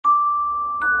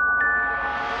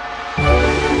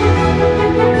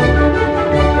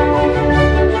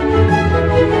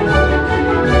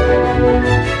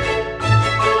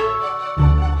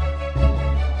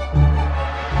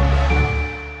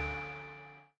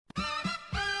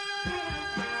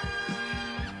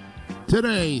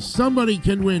Today, somebody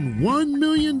can win $1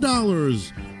 million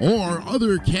or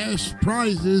other cash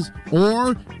prizes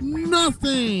or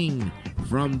nothing.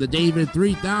 From the David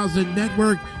 3000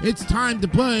 Network, it's time to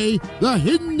play The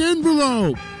Hidden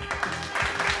Envelope.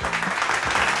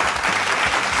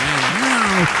 And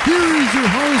now, here is your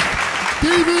host,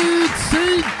 David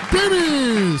St.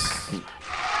 Dennis.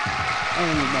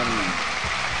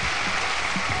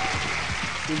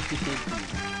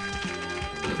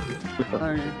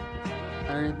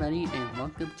 Hello everybody, and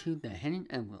welcome to The Hidden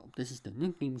Envelope. This is the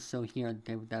new game show here on the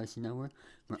David 3000 Network,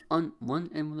 where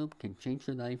one envelope can change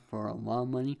your life for a lot of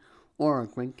money or a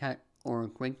great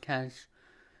cash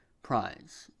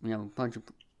prize. We have a bunch of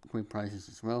great prizes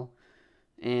as well.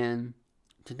 And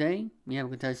today we have a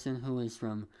contestant who is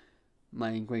from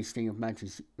my great state of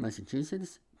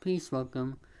Massachusetts. Please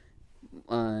welcome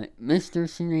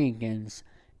Mr. Shenanigans,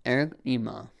 Eric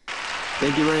Lima.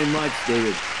 Thank you very much,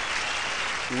 David.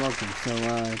 You're welcome. So,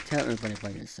 tell everybody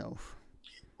about yourself.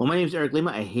 Well, my name is Eric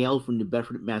Lima. I hail from New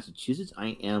Bedford, Massachusetts.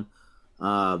 I am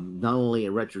not only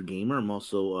a retro gamer, I'm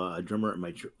also a drummer at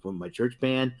from my church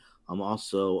band. I am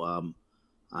also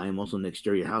an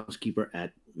exterior housekeeper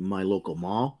at my local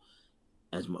mall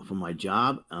for my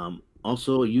job.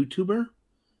 Also a YouTuber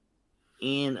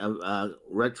and a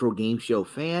retro game show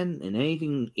fan, and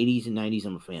anything 80s and 90s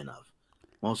I'm a fan of.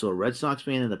 I'm also a Red Sox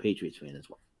fan and a Patriots fan as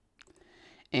well.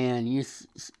 And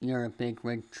you're a big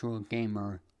retro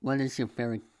gamer. What is your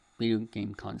favorite video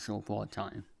game console of all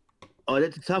time? Oh,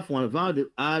 that's a tough one. Out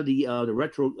of the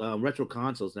retro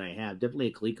consoles that I have, definitely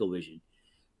a ColecoVision.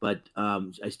 But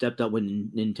I stepped up with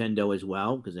Nintendo as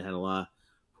well because it had a lot of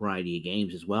variety of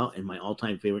games as well. And my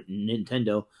all-time favorite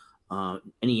Nintendo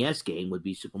NES game would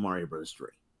be Super Mario Bros. 3.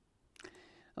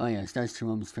 Oh yes, that's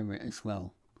Jerome's favorite as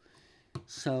well.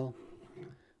 So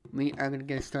we are going to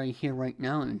get started here right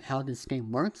now on how this game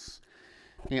works.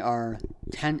 There are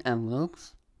 10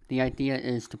 envelopes. The idea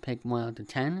is to pick 1 out of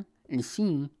 10 and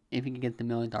see if you can get the $1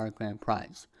 million grand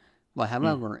prize. But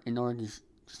however, in order to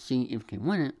see if you can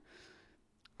win it,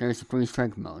 there's a free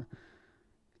strike mode.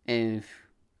 If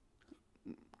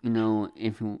you want to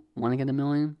get $1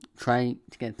 million, try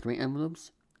to get 3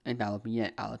 envelopes, and that will be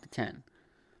it out of the 10.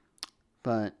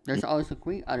 But there's also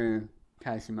 3 other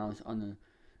cash amounts on the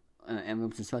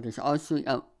envelopes as well. There's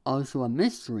also a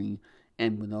mystery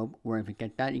envelope where if you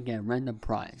get that, you get a random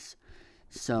prize.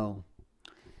 So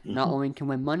not only can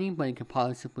win money, but you can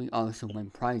possibly also win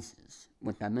prizes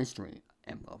with that mystery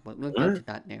envelope. But we'll get to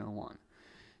that later on.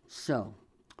 So,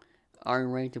 are you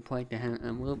ready to play the hidden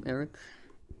envelope, Eric?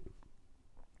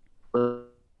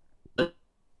 Let's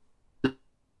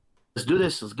do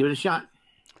this. Let's give it a shot.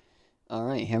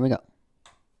 Alright, here we go.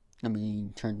 Let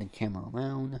me turn the camera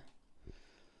around.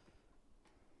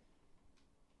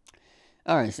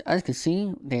 Alright, so as you can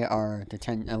see, there are the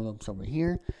 10 envelopes over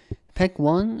here. Pick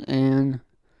one and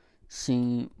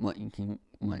see what you can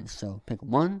win. So, pick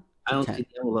 1 I don't 10. see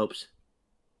the envelopes.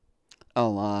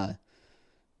 Oh,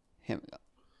 here we go.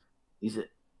 Is it?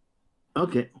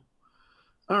 Okay.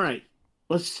 Alright,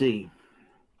 let's see.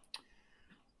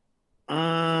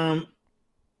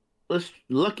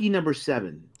 Lucky number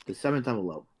 7. The 7th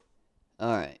envelope.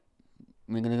 Alright,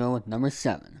 we're gonna go with number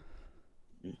 7.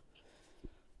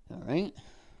 Alright.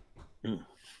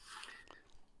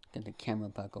 Get the camera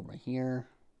back over here.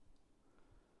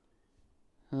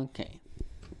 Okay.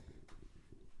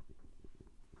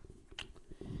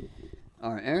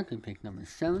 Alright, Eric can pick number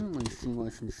 7. Let's see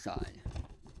what's inside.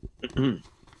 Alright.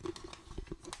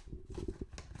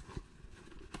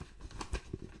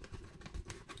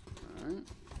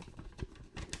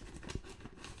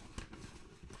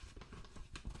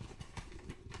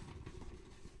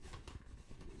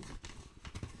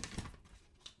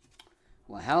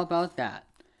 Well, how about that?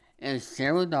 It's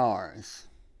 $0. $7?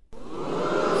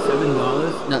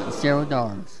 No,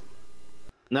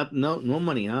 $0. No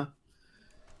money, huh?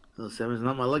 So 7 is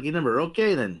not my lucky number.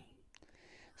 Okay, then.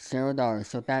 $0.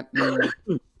 So that means.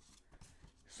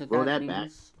 Roll that back.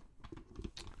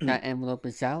 That envelope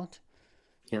is out.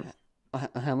 Yep.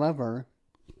 However,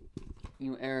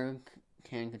 you, Eric,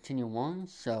 can continue on.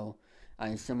 So I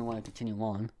assume you want to continue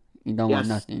on. You don't want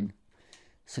nothing.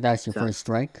 So that's your first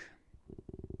strike.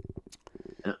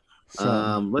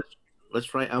 So, let's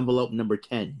try envelope number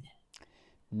 10.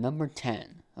 Number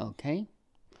 10. Okay.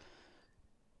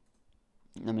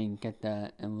 Let me get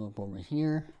that envelope over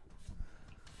here.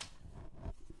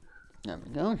 There we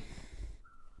go.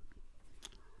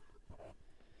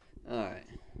 Alright.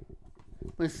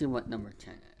 Let's see what number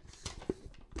 10 is.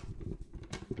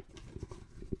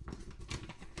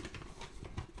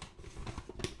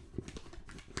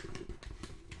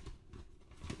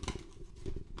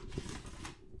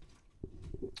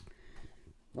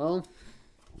 Well,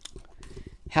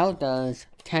 how does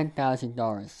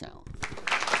 $10,000 sound?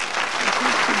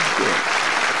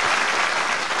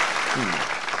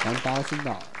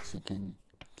 $10,000. You can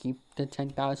keep the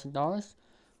 $10,000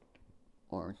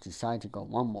 or decide to go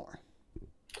one more.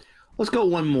 Let's go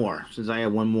one more, since I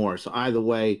have one more. So either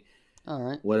way, all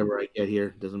right, whatever I get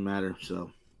here doesn't matter. So,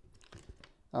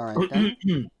 all right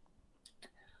then.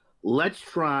 Let's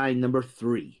try number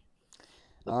 3.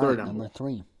 The all third right, number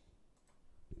 3.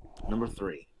 Number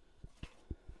 3.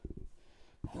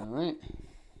 All right.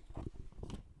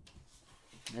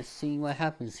 Let's see what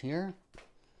happens here.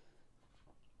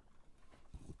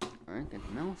 All right, get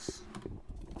the mouse.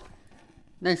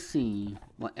 Let's see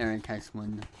what Eric has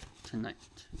won tonight.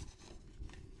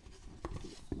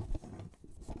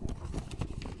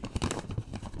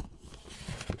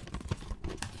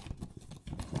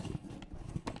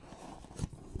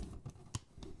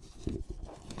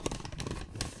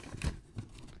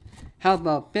 How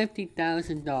about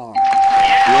 $50,000?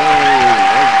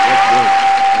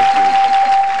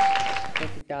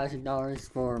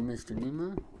 $50,000 for Mr.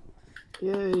 Nima.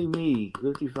 Yay, me.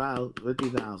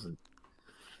 50,000.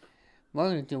 What are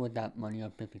we gonna do with that money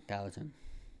of $50,000?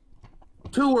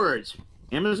 2 words.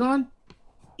 Amazon,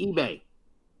 eBay.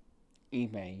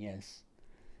 eBay, yes.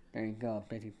 There you go,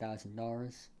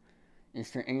 $50,000.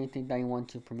 Is there anything that you want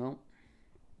to promote?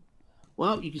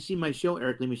 Well, you can see my show,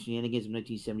 Eric Lima Shenanigans of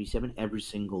 1977, every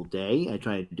single day. I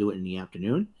try to do it in the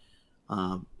afternoon.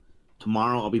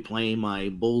 Tomorrow I'll be playing my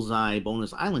Bullseye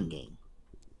Bonus Island game.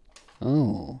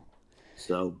 Oh.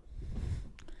 So.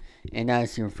 And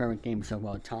that's your favorite game of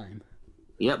all time.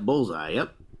 Yep, Bullseye,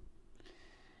 yep.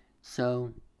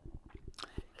 So,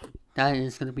 that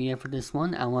is going to be it for this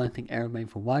one. I want to thank everybody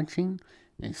for watching,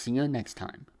 and see you next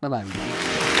time. Bye-bye, everybody.